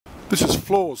This is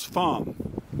Flores Farm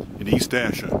in East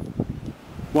Ayrshire,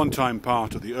 one time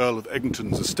part of the Earl of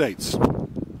Eglinton's estates.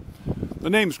 The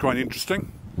name's quite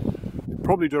interesting. It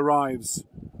probably derives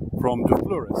from de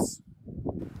Fleuris,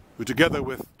 who together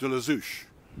with de la Zouche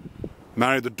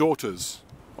married the daughters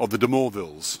of the de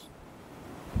Morvilles.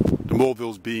 De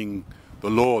Morvilles being the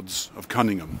lords of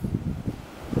Cunningham.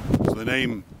 So the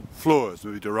name Fleurs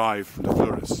may be derived from de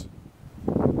Fleuris.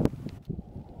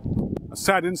 A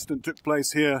sad incident took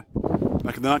place here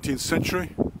back in the 19th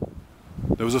century.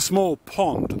 There was a small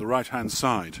pond to the right-hand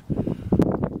side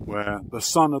where the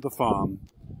son of the farm,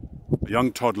 a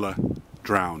young toddler,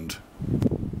 drowned.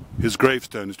 His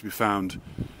gravestone is to be found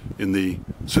in the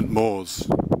St Maur's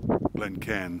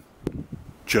Glencairn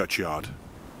churchyard.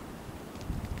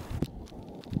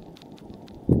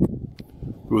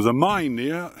 There was a mine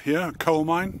near here, a coal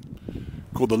mine,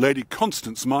 called the Lady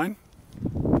Constance Mine.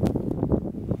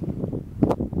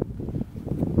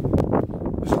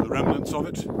 This is the remnants of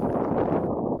it.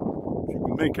 You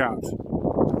can make out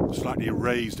the slightly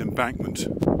raised embankment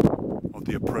of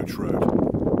the approach road.